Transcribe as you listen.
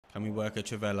Can we work a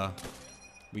Travella?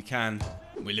 We can.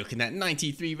 We're looking at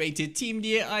 93 rated Team of the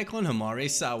Year icon Homare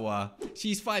Sawa.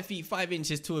 She's 5 feet 5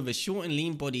 inches tall with a short and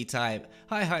lean body type.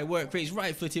 High work rate's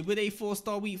right footed with a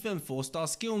 4-star weak foot and 4-star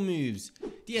skill moves.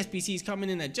 The SBC is coming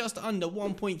in at just under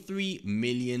 1.3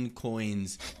 million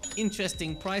coins.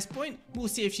 Interesting price point. We'll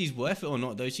see if she's worth it or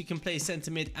not though. She can play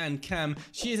centre mid and cam.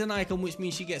 She is an icon, which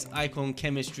means she gets icon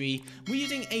chemistry. We're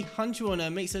using a hunter on her,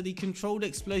 makes her the controlled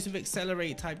explosive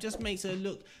accelerate type. Just makes her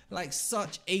look like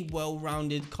such a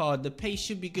well-rounded card. The pace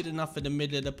should be good enough for the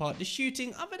middle of the park. The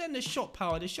shooting, other than the shot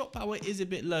power is a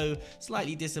bit low,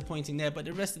 slightly disappointing there, but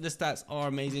the rest of the stats are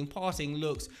amazing. Passing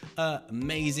looks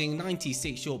amazing.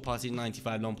 96 short passing,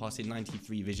 95 long passing,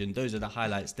 93 vision. Those are the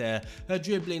highlights there. Her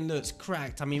dribbling looks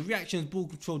cracked. I mean, reactions, ball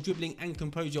control, dribbling and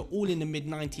composure all in the mid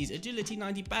 90s. Agility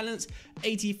 90, balance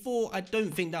 84. I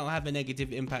don't think that'll have a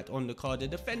negative impact on the card. The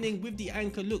defending with the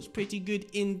anchor looks pretty good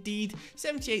indeed.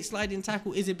 78 sliding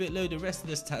tackle is a bit low. The rest of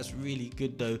the stats really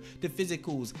good though. The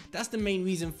physicals, that's the main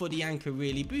reason for the anchor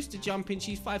really. Boost the jumping,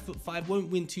 she's 5'5", won't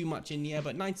win too much in the air,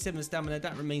 but 97 stamina,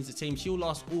 that remains the same. She'll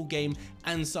last all game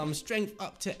and some. Strength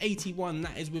up to 81,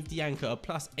 that is with the anchor, a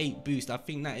 +8 boost. I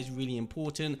think that is really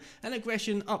important. And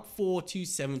aggression up 4 to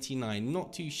 79,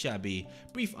 not too shabby.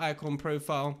 Brief icon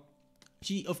profile.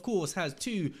 She of course has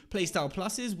 2 playstyle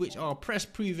pluses, which are press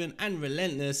proven and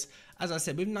relentless. As I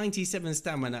said, with 97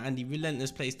 stamina and the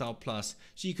relentless playstyle plus,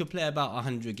 she could play about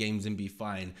 100 games and be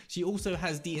fine. She also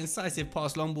has the incisive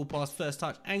pass, long ball pass, first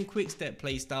touch and quick step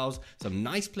playstyles. Some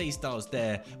nice playstyles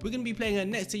there. We're going to be playing her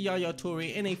next to Yaya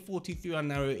Toure in a 43 on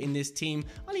narrow in this team.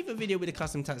 I'll leave a video with the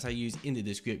custom tats I use in the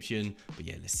description. But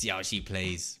yeah, let's see how she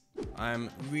plays.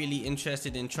 I'm really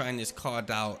interested in trying this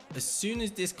card out. As soon as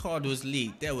this card was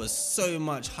leaked, there was so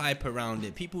much hype around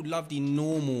it. People love the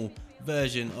normal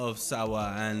version of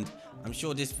Sawa, and I'm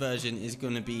sure this version is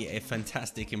going to be a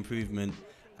fantastic improvement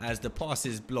as the pass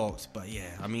is blocked. But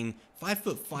yeah, I mean,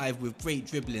 5'5" with great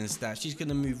dribbling stats. She's going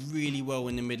to move really well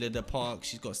in the middle of the park.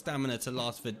 She's got stamina to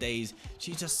last for days.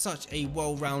 She's just such a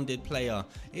well-rounded player.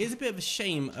 It is a bit of a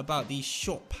shame about the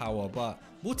shot power, but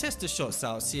we'll test the shots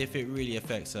out, see if it really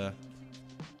affects her.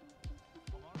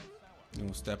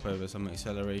 We'll step over some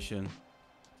acceleration.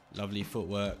 Lovely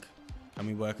footwork. Can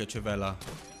we work a Travella?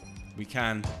 We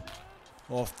can.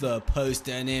 Off the post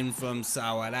and in from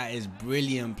Sawa. That is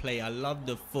brilliant play. I love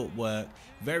the footwork.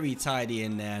 Very tidy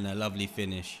in there and a lovely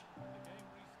finish.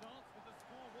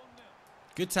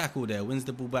 Good tackle there. Wins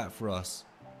the ball back for us.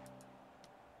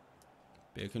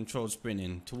 Bit of controlled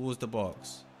sprinting towards the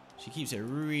box. She keeps it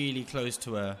really close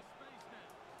to her.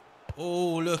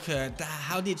 Oh, look at that.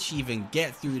 How did she even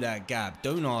get through that gap?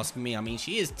 Don't ask me. I mean,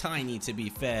 she is tiny to be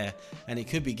fair, and it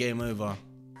could be game over.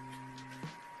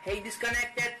 Hey,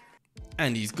 disconnected.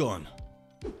 And he's gone.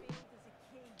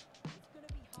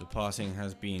 The passing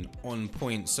has been on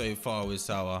point so far with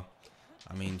Sawa.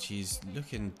 I mean, she's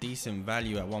looking decent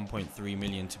value at 1.3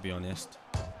 million to be honest.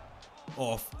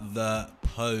 Off the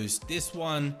post. This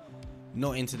one,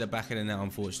 not into the back of the net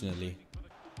unfortunately.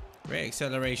 Great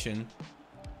acceleration.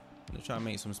 I'm going to try and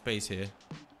make some space here.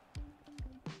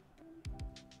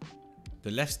 The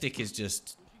left stick is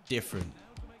just different.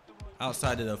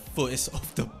 Outside of the foot, it's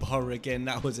off the bar again.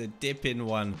 That was a dipping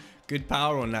one. Good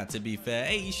power on that to be fair.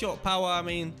 80 shot power, I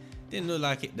mean, didn't look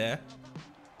like it there.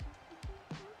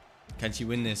 Can she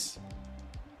win this?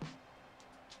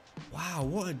 Wow,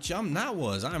 what a jump that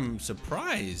was. I'm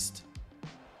surprised.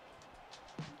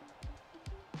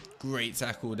 Great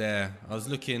tackle there. I was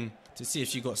looking to see if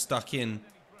she got stuck in.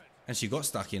 And she got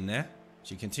stuck in there.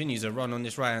 She continues a run on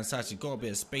this right hand side. She's got a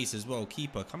bit of space as well.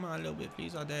 Keeper, come on a little bit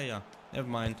please. I dare ya. Never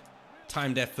mind.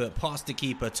 Timed effort, past the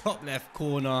keeper, top left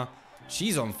corner.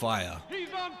 She's on fire. He's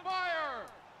on fire.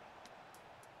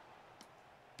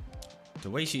 The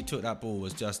way she took that ball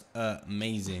was just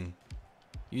amazing.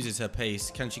 Uses her pace.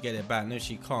 Can she get it back? No,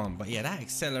 she can't. But yeah, that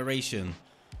acceleration,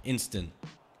 instant.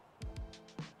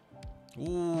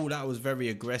 Ooh, that was very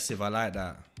aggressive. I like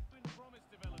that.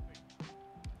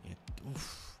 Yeah,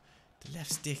 oof. The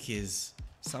left stick is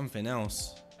something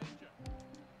else.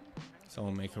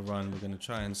 Someone make a run. We're going to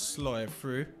try and slot it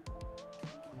through.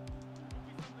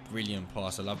 Brilliant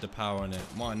pass. I love the power on it.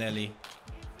 Martinelli.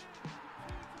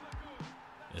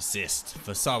 Assist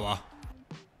for Sawa.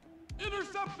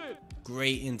 Intercepted.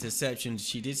 Great interception.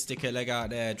 She did stick her leg out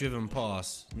there. Driven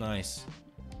pass. Nice.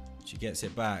 She gets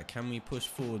it back. Can we push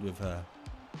forward with her?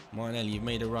 Martinelli, you've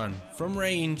made a run. From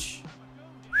range.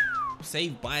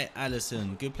 Saved by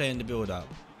Allison. Good play in the build-up.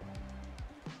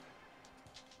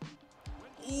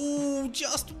 Ooh,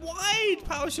 just wide.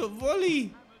 Power shot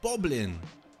volley. Bobbling.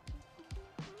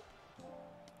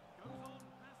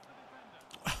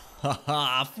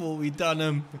 Haha, I thought we'd done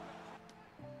him.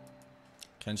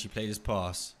 Can she play this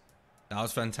pass? That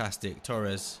was fantastic.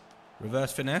 Torres.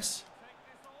 Reverse finesse.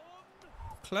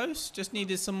 Close. Just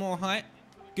needed some more height.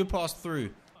 Good pass through.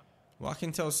 What I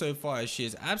can tell so far is she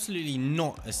is absolutely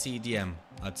not a CDM,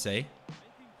 I'd say.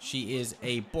 She is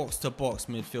a box-to-box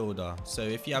midfielder. So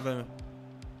if you have a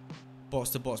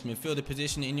box-to-box midfielder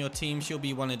position in your team, she'll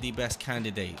be one of the best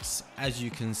candidates. As you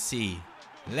can see.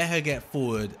 Let her get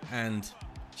forward and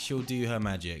she'll do her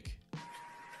magic.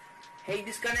 Hey,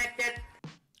 disconnected.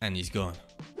 And he's gone.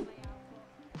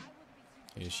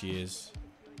 Here she is.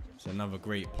 It's another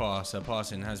great pass. Her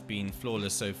passing has been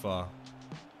flawless so far.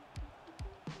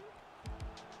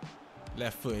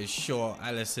 Left foot is short.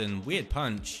 Allison, weird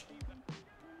punch.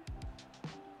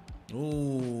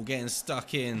 Ooh, getting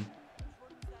stuck in.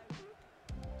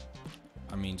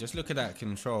 I mean, just look at that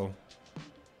control.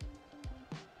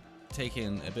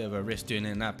 Taking a bit of a risk doing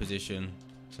it in that position.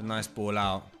 It's a nice ball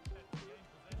out.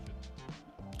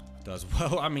 Does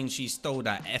well. I mean, she stole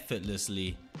that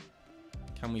effortlessly.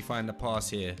 Can we find a pass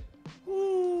here?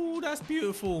 Ooh, that's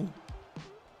beautiful.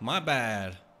 My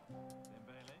bad.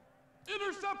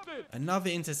 Intercepted.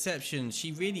 Another interception.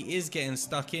 She really is getting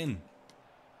stuck in.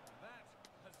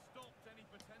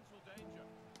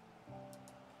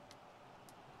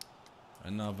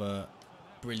 Another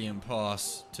brilliant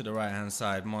pass to the right hand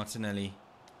side. Martinelli.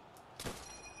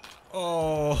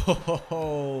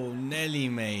 Oh, Nelly,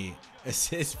 mate.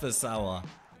 Assist for Sawa.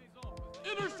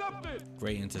 Intercepted.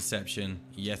 Great interception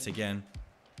yet again.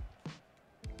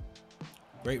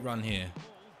 Great run here.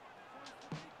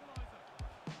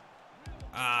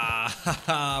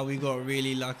 Ah, we got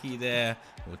really lucky there.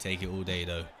 We'll take it all day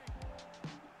though.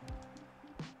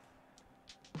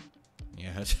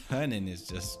 Yeah, her turning is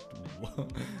just...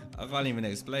 I can't even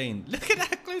explain. Look at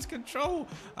that close control.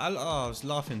 I was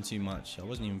laughing too much. I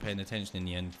wasn't even paying attention in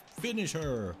the end. Finish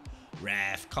her.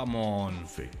 Ref, come on.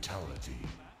 Fatality.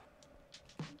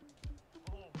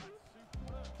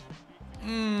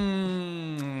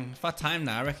 If I timed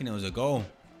that, I reckon it was a goal.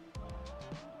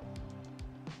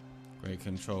 Great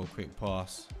control, quick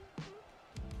pass.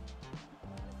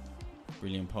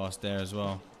 Brilliant pass there as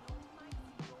well.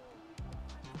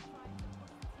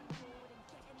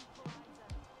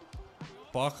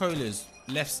 Barcola's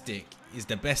left stick is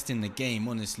the best in the game,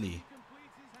 honestly.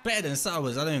 Better than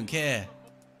Sawa's, I don't care.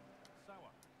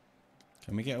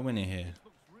 Can we get a winner here?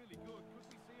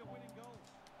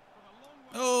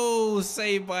 Oh,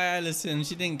 saved by Allison.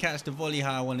 She didn't catch the volley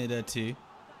how I wanted her to.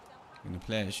 I'm going to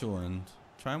play it short and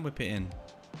try and whip it in.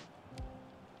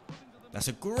 That's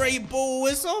a great ball.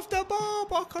 It's off the bar.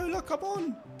 Barcola, come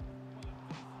on.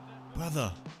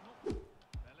 Brother.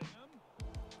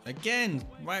 Again,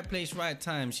 right place, right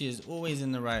time. She is always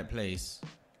in the right place.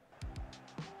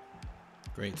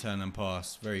 Great turn and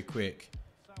pass. Very quick.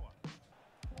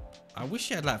 I wish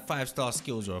she had like 5-star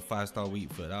skills or a 5-star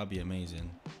weak foot. That would be amazing.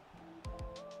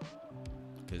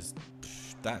 Because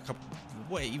that couple,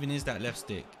 what even is that left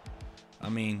stick? I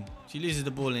mean, she loses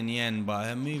the ball in the end, but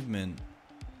her movement,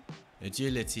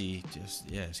 agility,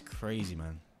 just, yeah, it's crazy,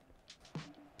 man.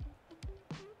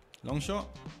 Long shot.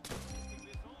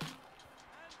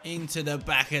 Into the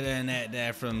back of the net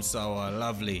there from Sawa.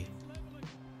 Lovely.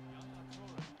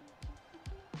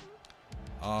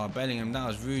 Oh, Bellingham, that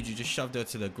was rude. You just shoved her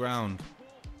to the ground.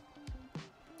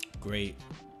 Great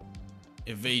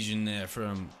evasion there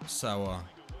from Sawa.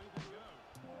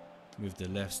 With the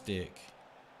left stick.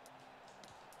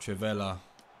 Trivella.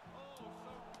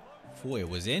 Thought it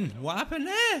was in. What happened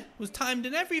there? It was timed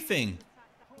and everything.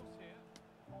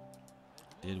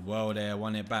 Did well there.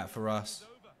 Won it back for us.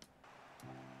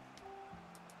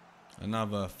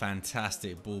 Another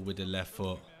fantastic ball with the left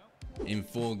foot. In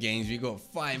 4 games, we got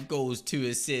 5 goals, 2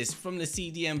 assists from the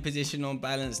CDM position on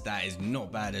balance. That is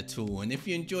not bad at all. And if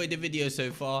you enjoyed the video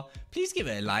so far, please give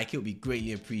it a like. It would be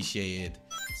greatly appreciated.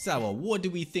 Sawa, what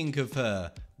do we think of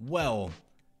her? Well,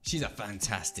 she's a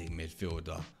fantastic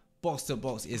midfielder. Box to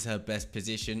box is her best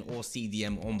position, or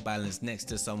CDM on balance next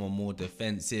to someone more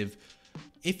defensive.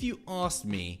 If you asked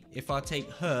me if I take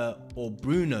her or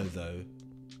Bruno though,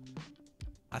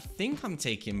 I think I'm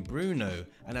taking Bruno,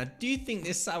 and I do think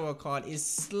this Sawa card is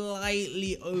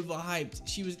slightly overhyped.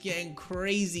 She was getting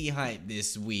crazy hype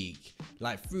this week,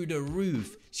 like through the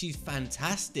roof. She's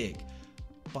fantastic,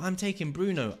 but I'm taking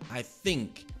Bruno. I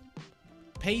think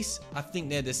pace, I think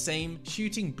they're the same.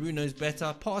 Shooting, Bruno's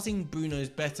better. Passing, Bruno's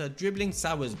better. Dribbling,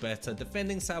 Sawa's better.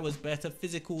 Defending, Sawa's better.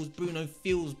 Physicals, Bruno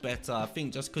feels better. I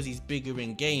think just because he's bigger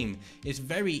in game. It's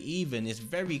very even. It's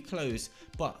very close.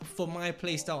 But for my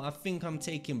playstyle, I think I'm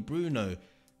taking Bruno.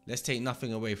 Let's take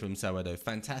nothing away from Sawa though.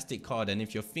 Fantastic card, and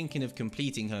if you're thinking of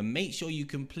completing her, make sure you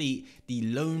complete the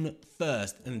loan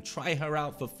first and try her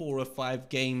out for 4 or 5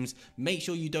 games. Make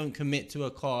sure you don't commit to a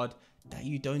card that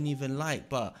you don't even like,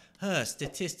 but her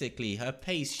statistically, her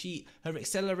pace, her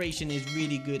acceleration is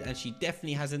really good, and she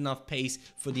definitely has enough pace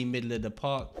for the middle of the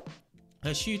park.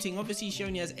 Her shooting, obviously she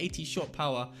only has 80 shot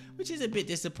power, which is a bit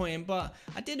disappointing, but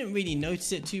I didn't really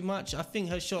notice it too much. I think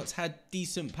her shots had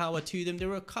decent power to them. There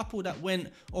were a couple that went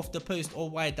off the post or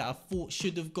wide that I thought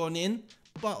should have gone in,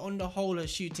 but on the whole her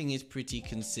shooting is pretty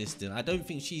consistent. I don't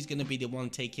think she's going to be the one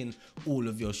taking all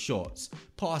of your shots.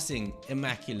 Passing,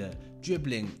 immaculate.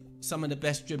 Dribbling, some of the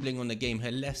best dribbling on the game.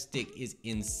 Her left stick is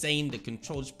insane. The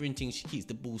controlled sprinting, she keeps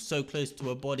the ball so close to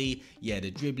her body. Yeah, the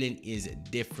dribbling is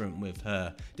different with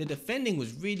her. The defending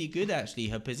was really good actually.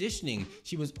 Her positioning,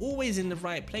 she was always in the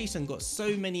right place and got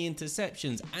so many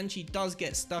interceptions, and she does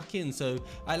get stuck in, so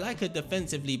I like her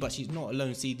defensively, but she's not a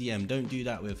lone CDM. Don't do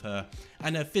that with her.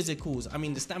 And her physicals, I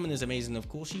mean the stamina is amazing of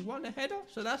course. She won a header,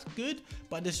 so that's good,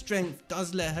 but the strength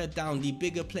does let her down. The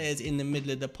bigger players in the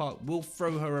middle of the park will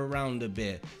throw her around a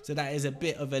bit, so that is a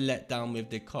bit of a letdown with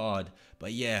the card.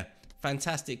 But yeah,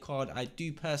 fantastic card. I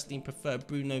do personally prefer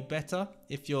Bruno better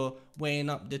if you're weighing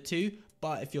up the two,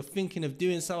 but if you're thinking of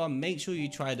doing so, make sure you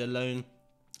try the loan.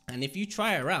 And if you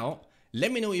try her out,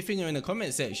 let me know what you think in the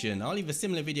comment section. I'll leave a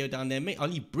similar video down there. I'll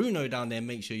leave Bruno down there.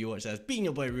 Make sure you watch that. It's been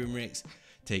your boy Roomrix.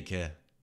 Take care.